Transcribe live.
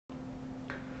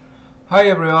Hi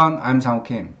everyone, I'm Sangwoo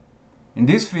Kim. In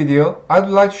this video, I'd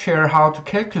like to share how to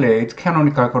calculate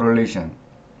canonical correlation.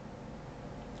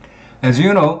 As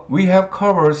you know, we have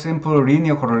covered simple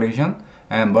linear correlation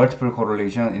and multiple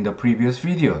correlation in the previous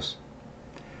videos.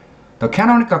 The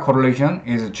canonical correlation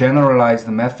is a generalized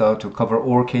method to cover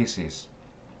all cases.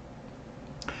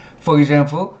 For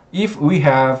example, if we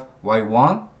have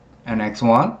y1 and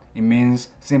x1, it means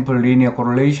simple linear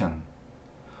correlation.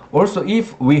 Also,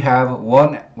 if we have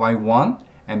one y1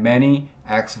 and many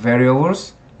x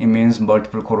variables, it means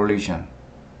multiple correlation.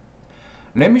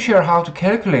 Let me share how to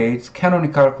calculate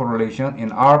canonical correlation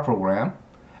in our program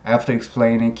after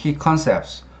explaining key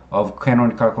concepts of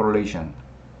canonical correlation.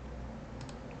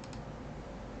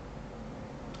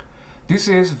 This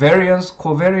is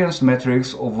variance-covariance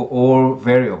matrix of all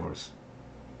variables.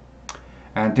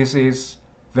 And this is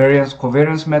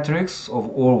variance-covariance matrix of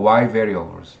all y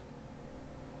variables.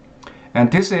 And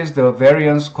this is the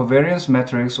variance-covariance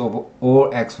matrix of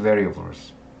all x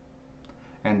variables.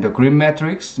 And the green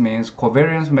matrix means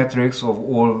covariance matrix of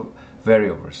all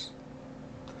variables.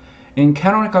 In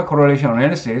canonical correlation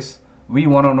analysis, we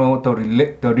want to know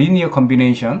the linear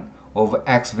combination of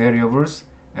x variables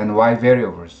and y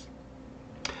variables.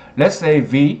 Let's say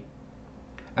V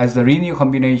as the linear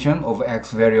combination of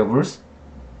x variables,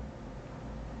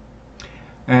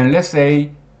 and let's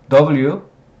say W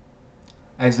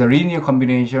as the linear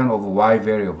combination of y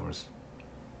variables.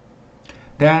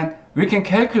 Then we can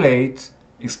calculate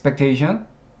expectation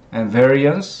and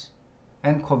variance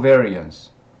and covariance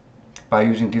by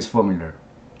using this formula.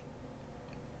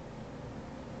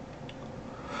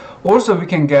 Also, we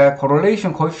can get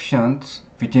correlation coefficients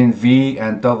between V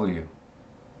and W.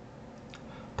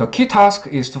 The key task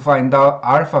is to find out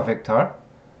alpha vector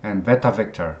and beta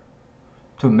vector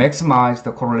to maximize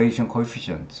the correlation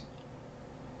coefficients.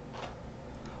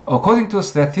 According to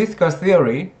statistical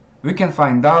theory, we can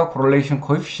find out correlation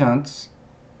coefficients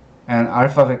and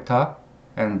alpha vector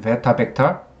and beta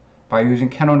vector by using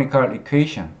canonical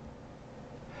equation.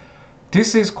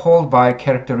 This is called by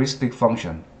characteristic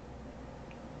function.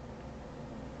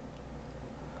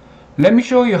 Let me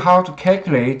show you how to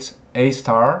calculate A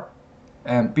star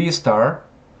and B star,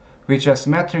 which are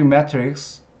symmetric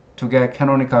matrix, to get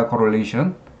canonical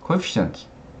correlation coefficients,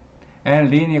 and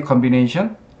linear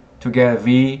combination to get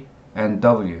V and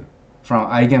W from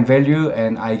eigenvalue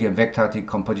and eigenvector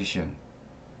decomposition.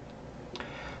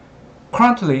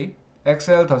 Currently,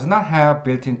 Excel does not have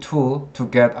built-in tool to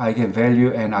get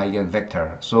eigenvalue and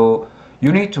eigenvector, so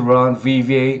you need to run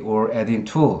VBA or add-in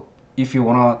tool if you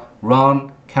want to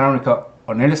run canonical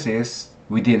analysis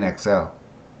within Excel.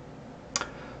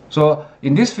 So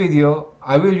in this video,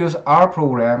 I will use our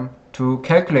program to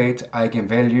calculate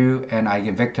eigenvalue and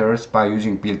eigenvectors by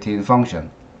using built-in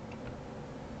function.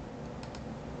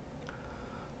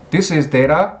 This is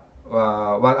data,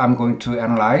 what I'm going to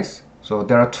analyze. So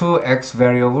there are two x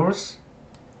variables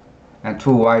and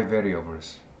two y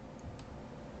variables.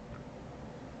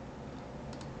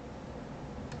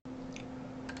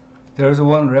 There is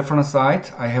one reference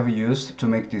site I have used to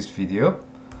make this video.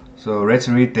 So let's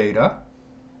read data.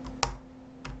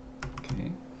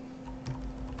 Okay.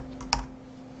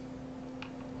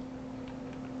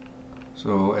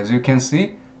 So as you can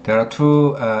see, there are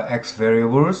two x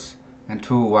variables and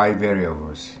two y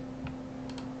variables,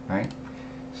 right?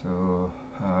 So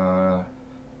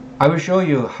I will show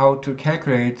you how to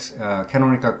calculate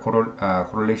canonical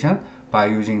correlation by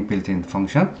using built-in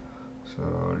function.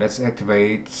 So let's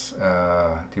activate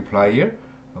dplyr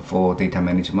for data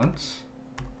management.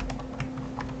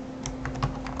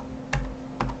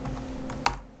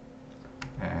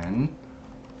 And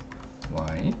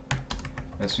y,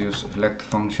 let's use select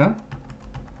function.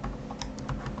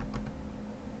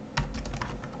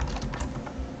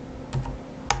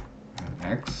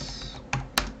 X.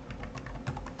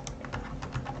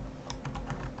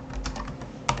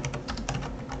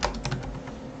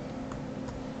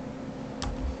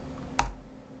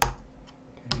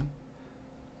 Okay.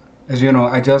 As you know,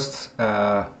 I just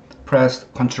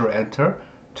pressed Ctrl Enter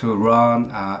to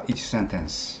run each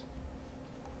sentence.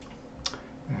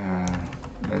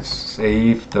 Let's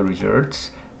save the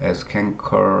results as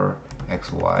canonical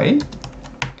XY.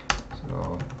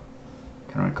 So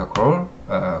canonical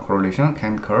correlation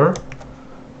canonical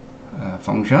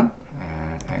function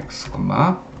and x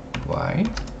comma y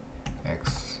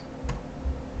x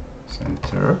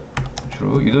center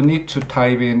true. You don't need to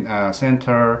type in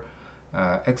center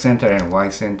x center and y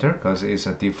center because it's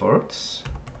a default,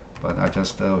 but I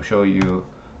just show you.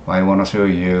 I want to show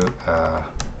you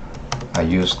I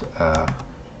used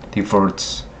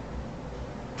default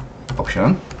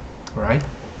option, right?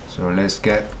 So let's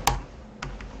get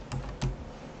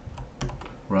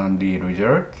run the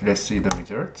result. Let's see the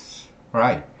results.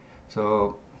 Right.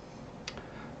 So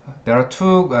there are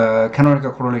two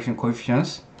canonical correlation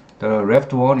coefficients. The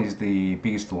left one is the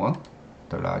biggest one,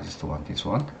 the largest one, this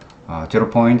one,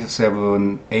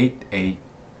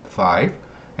 0.7885,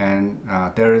 and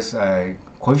there is a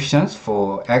coefficients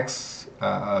for x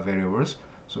variables.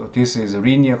 So this is a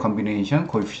linear combination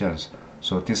coefficients.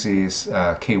 So this is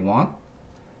K1,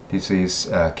 this is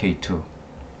K2.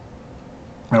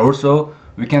 And also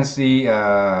we can see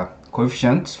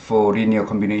coefficients for linear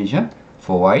combination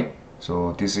for y.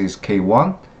 So this is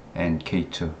K1 and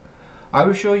K2. I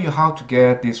will show you how to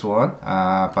get this one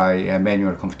by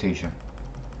manual computation.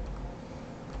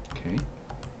 Okay.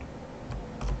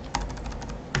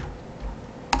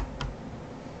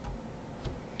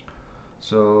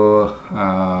 So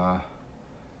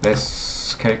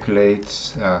let's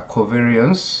calculate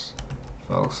covariance.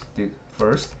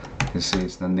 First, this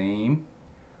is the name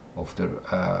of the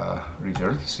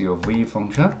result, C of V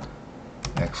function,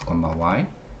 x comma y,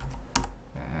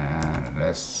 and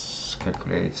let's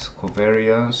calculate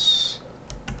covariance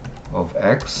of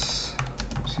x,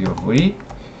 C of V,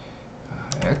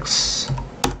 x,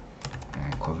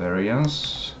 and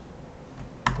covariance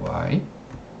y.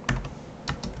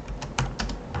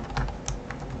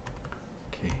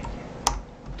 Okay,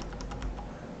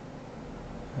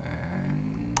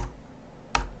 and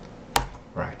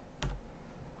right.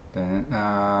 Then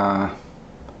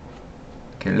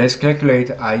okay, let's calculate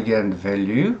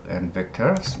eigenvalue and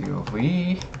vector C of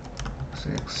V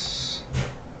 6.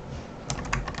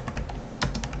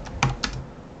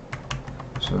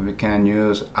 So we can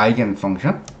use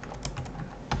eigenfunction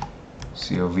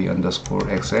C of V underscore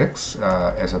XX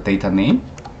as a data name,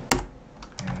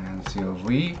 and C of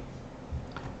V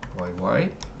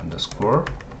YY underscore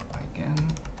eigen.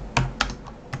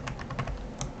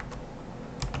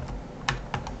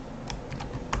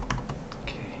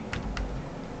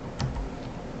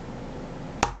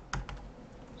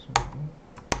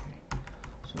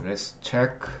 So let's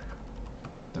check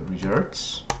the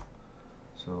results.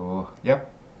 So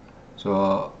yep.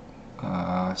 So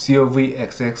C of V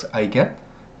XX eigen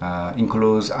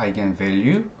includes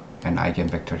eigenvalue and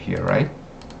eigenvector here, right?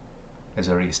 As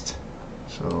a list.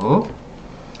 So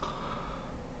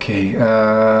okay,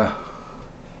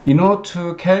 in order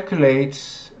to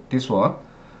calculate this one,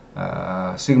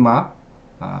 sigma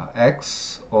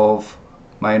x of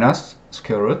minus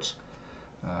square root,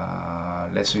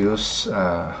 let's use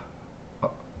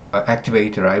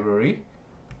activate library,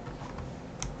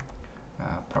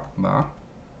 pragma.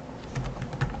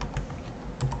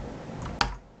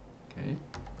 Okay.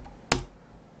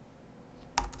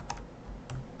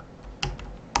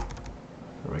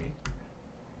 Great.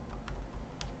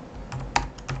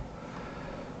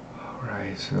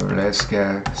 Alright, so let's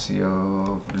get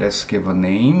let's give a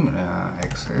name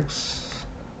XX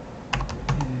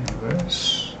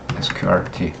inverse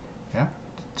SQRT. Yeah.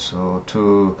 So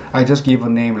I just give a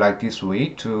name like this way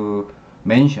to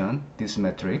mention this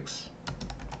matrix.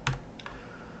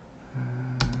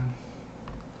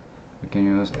 We can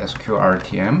use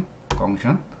SQRTM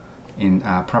function in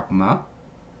pragma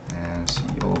and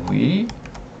COV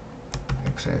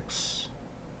XX,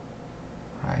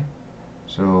 right?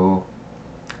 So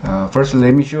first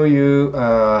let me show you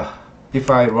if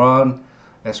I run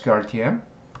SQRTM.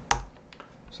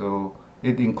 So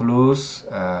it includes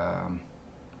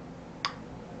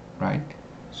right,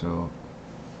 so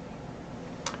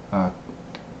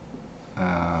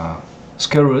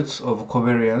square roots of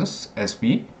covariance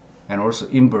SB and also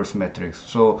inverse matrix.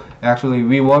 So actually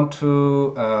we want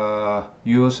to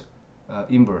use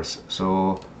inverse,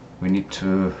 so we need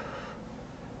to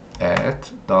add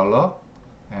dollar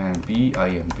and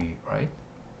BINV, right?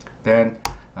 Then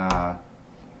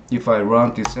if I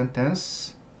run this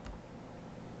sentence,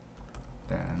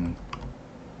 then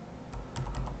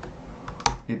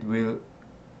it will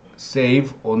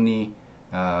save only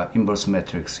inverse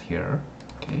matrix here.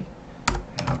 Okay,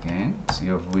 and again C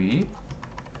of V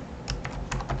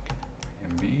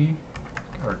MB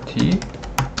RT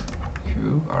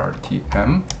Q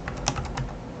RTM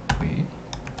V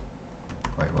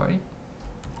YY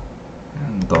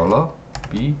and dollar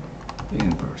B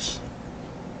inverse.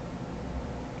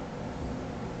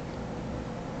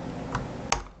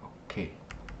 Okay,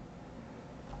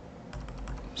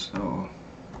 so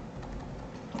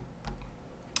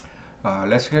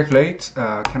let's calculate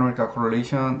canonical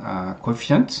correlation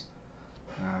coefficients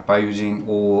by using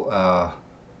all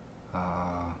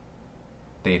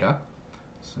data.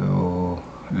 So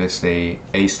let's say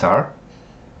A star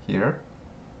here.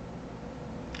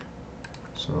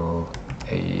 So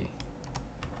A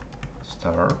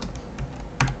star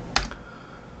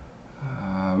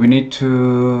we need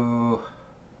to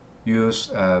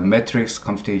use matrix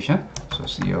computation. So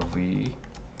COV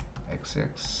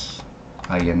XX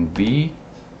INB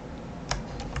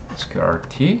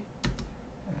SQRT,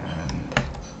 and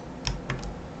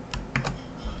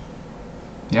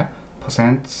yeah,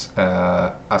 percent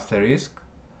asterisk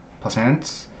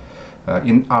percent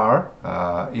in R.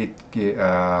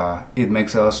 It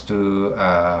makes us to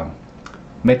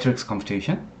matrix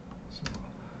computation. So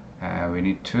we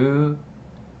need to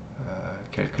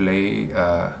calculate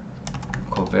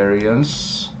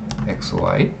covariance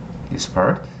XY, this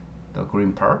part, the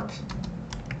green part,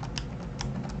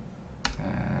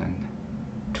 and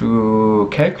to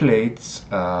calculate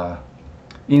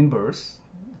inverse,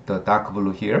 the dark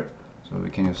blue here, so we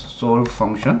can use solve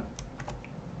function.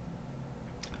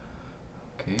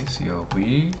 Okay,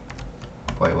 COV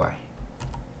YY,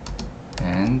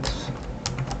 and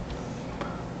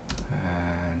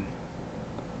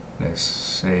let's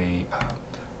say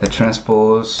the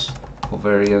transpose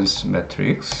covariance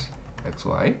matrix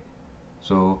XY.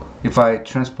 So if I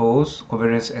transpose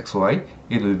covariance XY,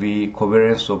 it will be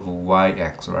covariance of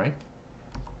YX, right?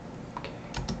 Okay.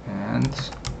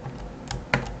 And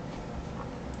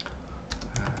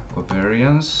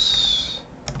covariance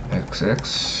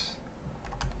XX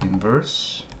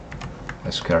inverse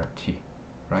SQRT,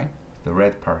 right? The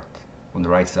red part on the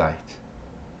right side.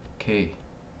 Okay.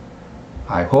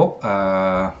 I hope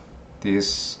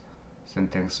this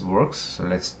sentence works. So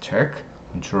let's check.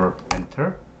 Control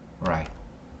Enter. Right.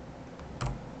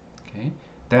 Okay.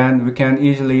 Then we can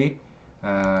easily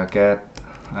get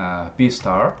B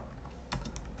star.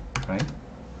 Right.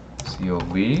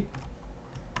 COV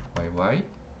YY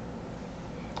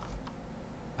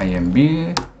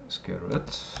IMB square root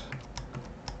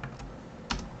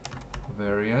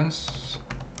covariance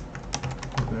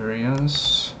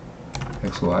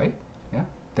XY. Yeah.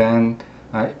 Then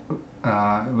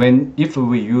if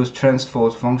we use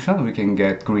transpose function, we can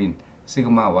get green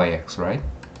sigma YX, right?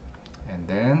 And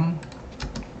then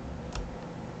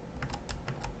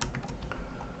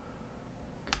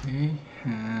okay,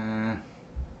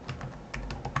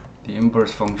 the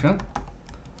inverse function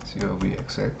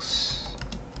COVXX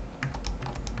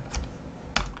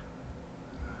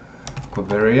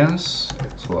covariance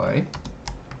XY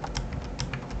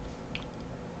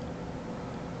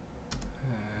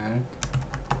and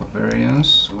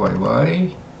covariance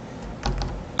YY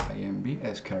IMB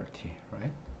SQRT,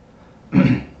 right?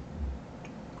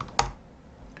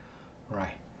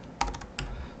 Right.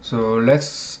 So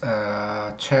let's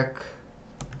check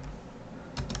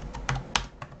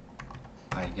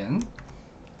eigen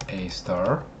A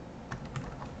star.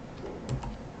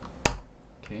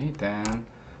 Okay, then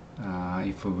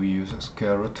if we use a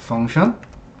square root function,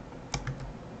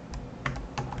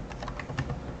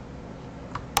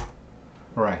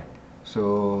 right,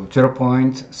 so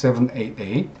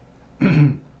 0.788.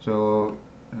 So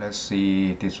let's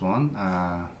see this one.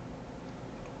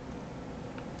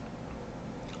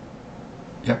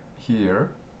 Yep,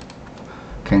 here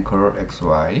Canonical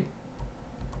XY.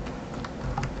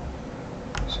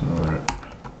 So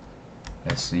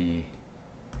let's see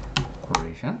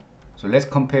correlation. So let's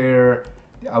compare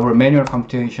our manual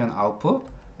computation output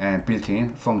and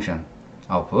built-in function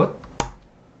output.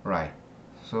 Right.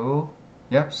 So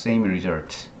yep, same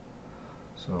result.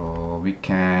 So we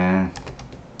can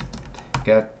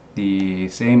get the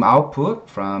same output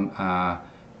from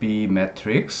B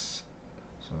matrix.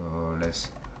 So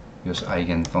let's use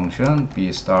eigen function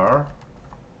B star.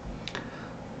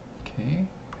 Okay,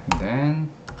 and then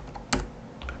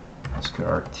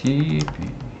SQRT B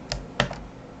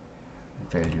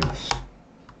values.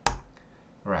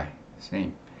 Right,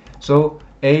 same. So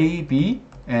A, B,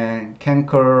 and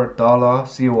Canonical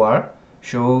 $COR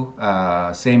show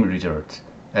same result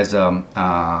as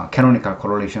canonical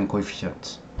correlation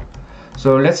coefficients.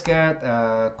 So let's get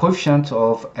coefficient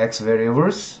of X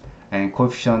variables and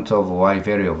coefficient of Y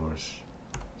variables.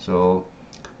 So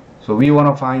we want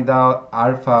to find out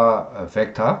alpha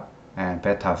vector and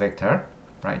beta vector,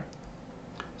 right?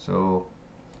 So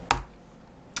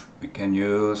we can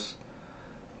use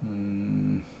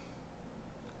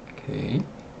okay,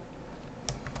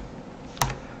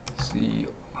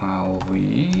 COV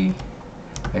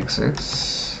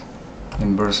XX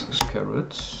inverse square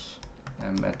roots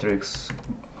and matrix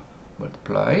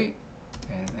multiply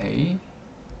and A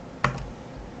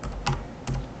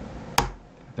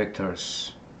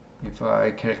vectors. If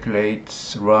I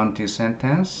calculate run this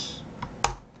sentence,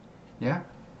 yeah,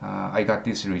 I got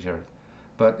this result.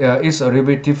 But it's a little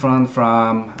bit different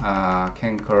from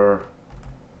Canonical.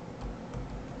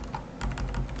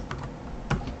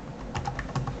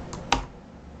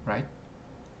 Right?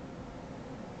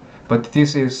 but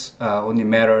this is only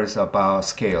matters about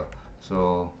scale.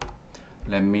 So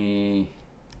let me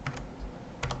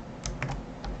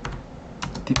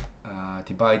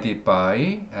divide it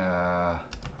by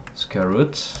square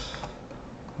root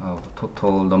of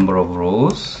total number of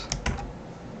rows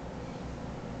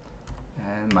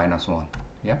and minus 1.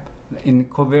 Yeah, in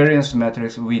covariance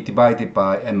matrix we divide it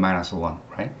by n minus 1,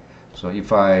 right? So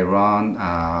if I run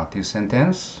this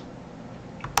sentence,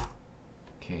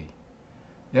 okay,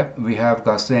 yep, we have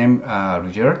the same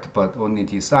result, but only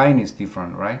the sign is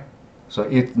different, right? So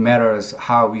it matters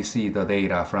how we see the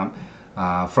data from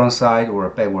front side or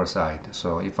backward side.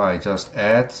 So if I just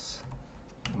add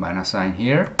minus sign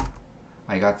here,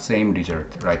 I got same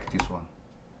result like this one.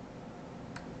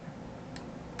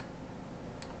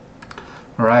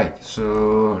 Alright,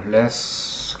 so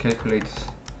let's calculate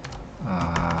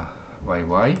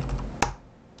yy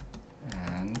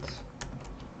and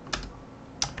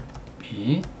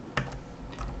b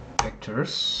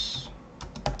vectors.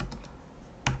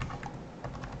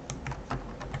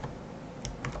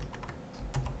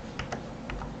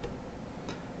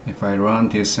 If I run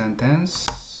this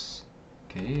sentence,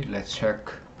 okay, let's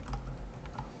check.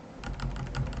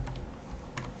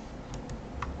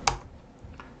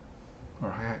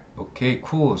 Alright, okay,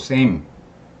 cool, same.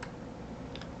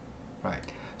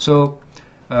 Right, so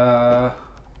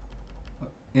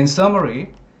in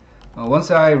summary,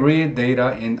 once I read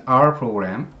data in our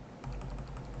program,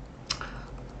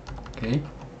 okay,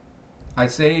 I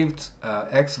saved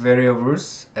x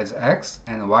variables as x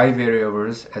and y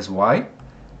variables as y,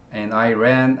 and I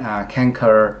ran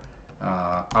Canonical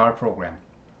R program.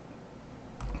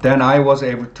 Then I was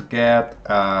able to get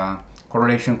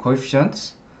correlation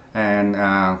coefficients and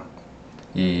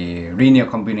the linear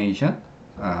combination.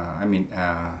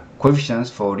 Coefficients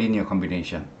for linear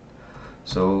combination.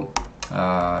 So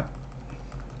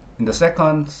in the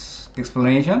second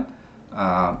explanation,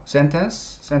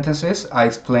 sentences,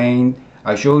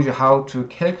 I showed you how to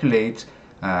calculate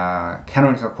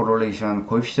canonical correlation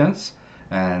coefficients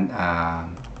and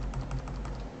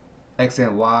x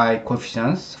and y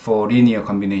coefficients for linear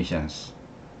combinations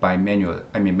by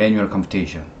manual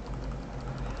computation.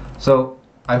 So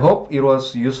I hope it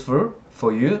was useful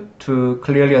for you to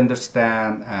clearly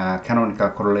understand canonical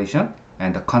correlation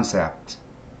and the concept.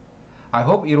 I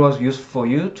hope it was useful for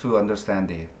you to understand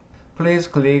it. Please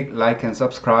click like and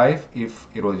subscribe if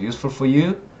it was useful for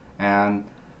you, and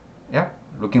yeah,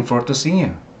 looking forward to seeing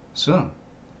you soon.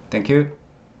 Thank you.